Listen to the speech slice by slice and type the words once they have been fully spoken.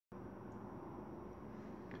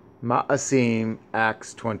Ma'asim,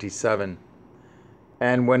 Acts 27.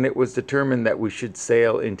 And when it was determined that we should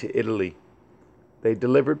sail into Italy, they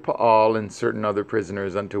delivered Paul and certain other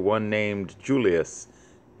prisoners unto one named Julius,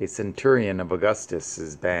 a centurion of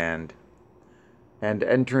Augustus's band. And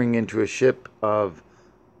entering into a ship of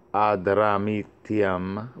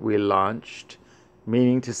Adramyttium, we launched,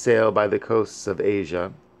 meaning to sail by the coasts of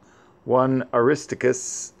Asia. One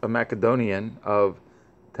Aristarchus, a Macedonian of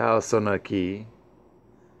Thessaloniki,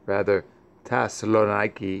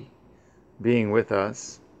 being with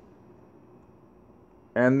us.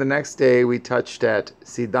 And the next day we touched at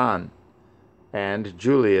Sidon, and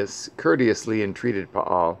Julius courteously entreated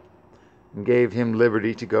Paul, and gave him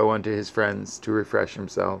liberty to go unto his friends to refresh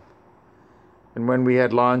himself. And when we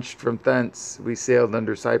had launched from thence, we sailed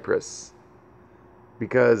under Cyprus,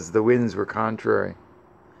 because the winds were contrary.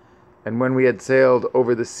 And when we had sailed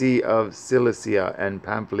over the sea of Cilicia and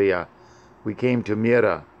Pamphylia, we came to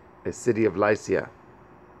Myra, a city of Lycia.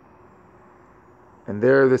 And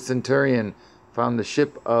there the centurion found the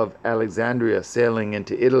ship of Alexandria sailing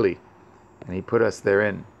into Italy, and he put us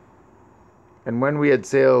therein. And when we had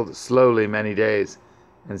sailed slowly many days,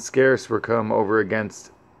 and scarce were come over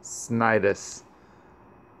against Cnidus,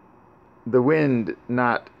 the wind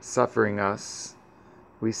not suffering us,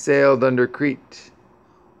 we sailed under Crete,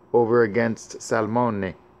 over against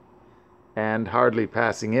Salmone, and hardly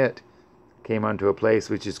passing it, came unto a place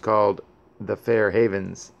which is called the Fair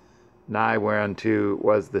Havens, nigh whereunto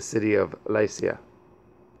was the city of Lycia.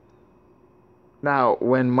 Now,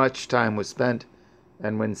 when much time was spent,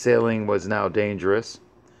 and when sailing was now dangerous,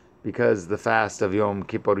 because the fast of Yom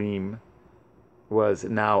Kippurim was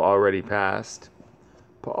now already past,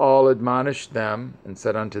 Paul admonished them, and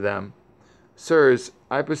said unto them, Sirs,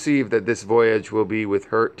 I perceive that this voyage will be with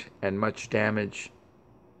hurt and much damage,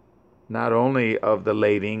 not only of the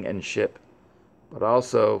lading and ship, but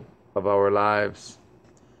also of our lives.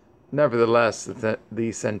 Nevertheless,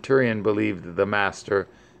 the centurion believed the master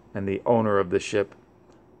and the owner of the ship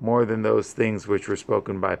more than those things which were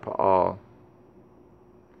spoken by Paul.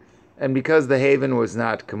 And because the haven was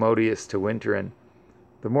not commodious to winter in,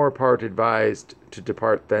 the more part advised to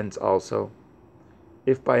depart thence also,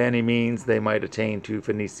 if by any means they might attain to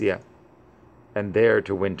Phoenicia, and there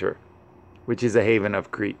to winter, which is a haven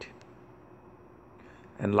of Crete,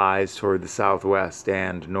 and lies toward the southwest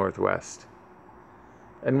and northwest.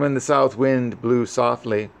 And when the south wind blew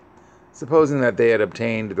softly, supposing that they had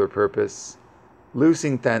obtained their purpose,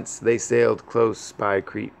 loosing thence they sailed close by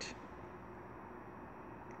Crete.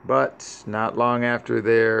 But not long after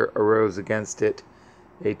there arose against it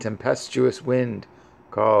a tempestuous wind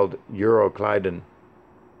called Euroclydon.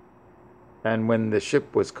 And when the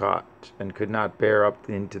ship was caught, and could not bear up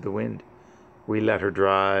into the wind, we let her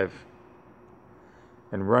drive.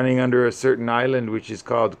 And running under a certain island which is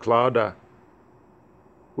called Clauda,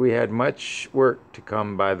 we had much work to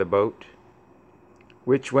come by the boat,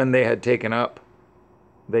 which when they had taken up,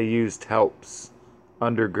 they used helps,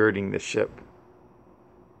 undergirding the ship,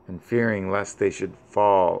 and fearing lest they should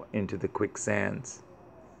fall into the quicksands,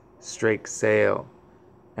 strake sail,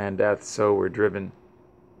 and so were driven.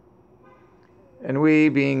 And we,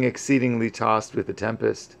 being exceedingly tossed with the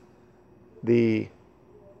tempest, the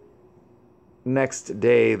next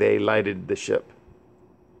day they lighted the ship.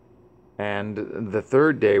 And the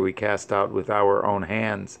third day we cast out with our own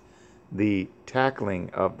hands the tackling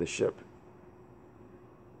of the ship.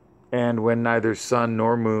 And when neither sun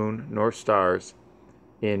nor moon nor stars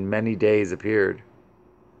in many days appeared,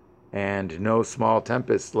 and no small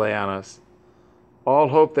tempest lay on us, all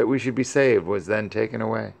hope that we should be saved was then taken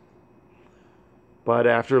away. But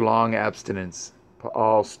after long abstinence,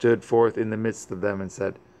 Paul stood forth in the midst of them and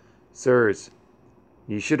said, Sirs,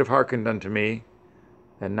 ye should have hearkened unto me,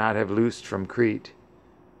 and not have loosed from Crete,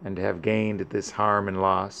 and have gained this harm and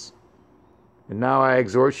loss. And now I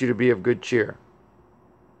exhort you to be of good cheer,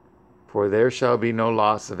 for there shall be no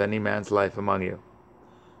loss of any man's life among you,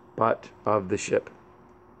 but of the ship.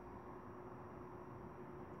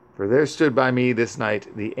 For there stood by me this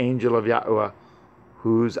night the angel of Yahuwah,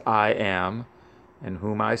 whose I am, and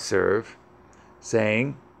whom I serve,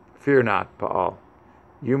 saying, Fear not, Paul,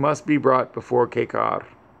 you must be brought before Caesar,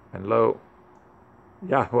 and lo,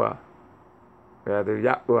 Yahuwah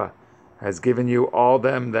has given you all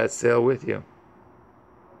them that sail with you.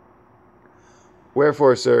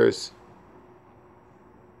 Wherefore, sirs,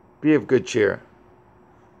 be of good cheer,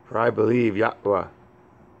 for I believe Yahuwah,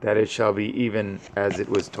 that it shall be even as it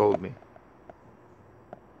was told me.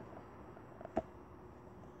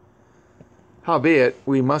 Howbeit,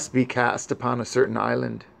 we must be cast upon a certain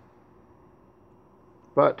island.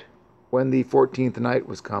 But when the 14th night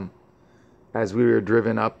was come, as we were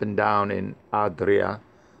driven up and down in Adria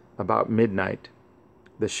about midnight,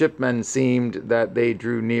 the shipmen seemed that they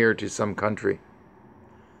drew near to some country,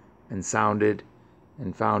 and sounded,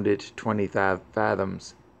 and found it 20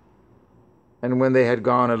 fathoms. And when they had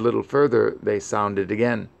gone a little further, they sounded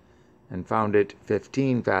again, and found it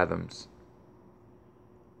 15 fathoms.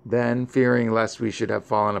 Then, fearing lest we should have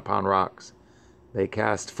fallen upon rocks, they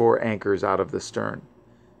cast 4 anchors out of the stern,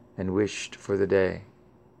 and wished for the day.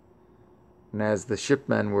 And as the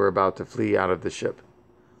shipmen were about to flee out of the ship,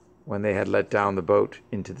 when they had let down the boat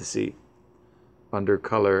into the sea, under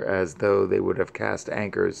color as though they would have cast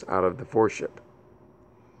anchors out of the foreship,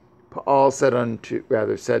 Paul said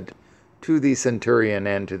to the centurion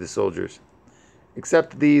and to the soldiers,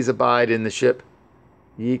 "Except these abide in the ship,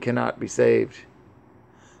 ye cannot be saved."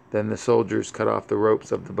 Then the soldiers cut off the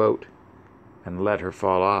ropes of the boat, and let her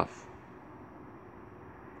fall off.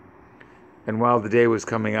 And while the day was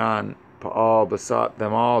coming on, Paul besought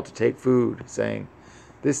them all to take food, saying,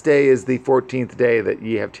 "This day is the 14th day that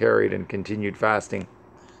ye have tarried and continued fasting,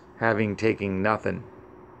 having taken nothing.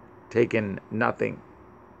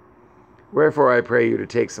 Wherefore I pray you to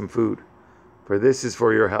take some food, for this is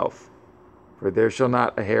for your health. For there shall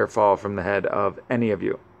not a hair fall from the head of any of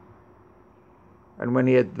you." And when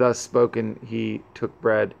he had thus spoken, he took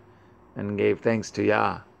bread, and gave thanks to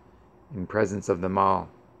Yah in presence of them all.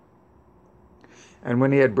 And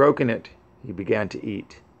when he had broken it, he began to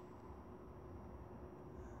eat.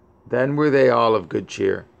 Then were they all of good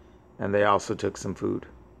cheer, and they also took some food.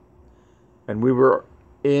 And we were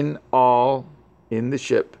in all in the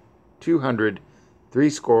ship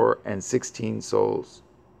 260 souls.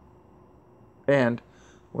 And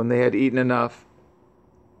when they had eaten enough,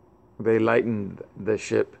 they lightened the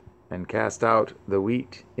ship, and cast out the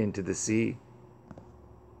wheat into the sea.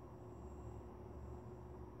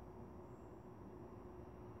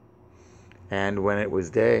 And when it was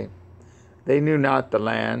day, they knew not the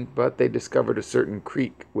land, but they discovered a certain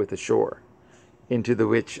creek with a shore, into the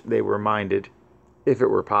which they were minded, if it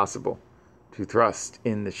were possible, to thrust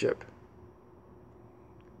in the ship.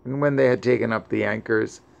 And when they had taken up the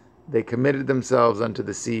anchors, they committed themselves unto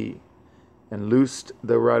the sea, and loosed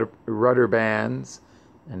the rudder bands,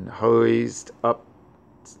 and hoised up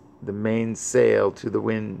the mainsail to the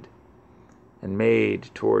wind, and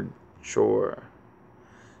made toward shore.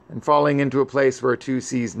 And falling into a place where 2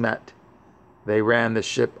 seas met, they ran the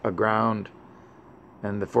ship aground,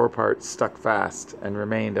 and the forepart stuck fast, and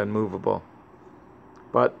remained unmovable.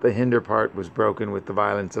 But the hinder part was broken with the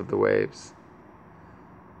violence of the waves.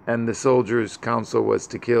 And the soldiers' counsel was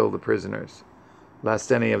to kill the prisoners,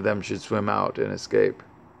 lest any of them should swim out and escape.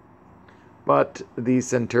 But the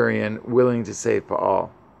centurion, willing to save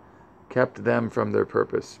Paul, kept them from their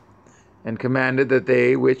purpose, and commanded that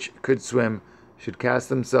they which could swim should cast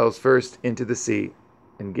themselves first into the sea,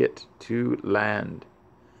 and get to land,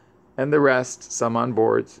 and the rest, some on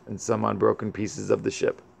boards, and some on broken pieces of the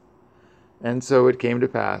ship. And so it came to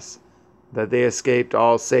pass that they escaped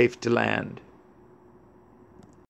all safe to land,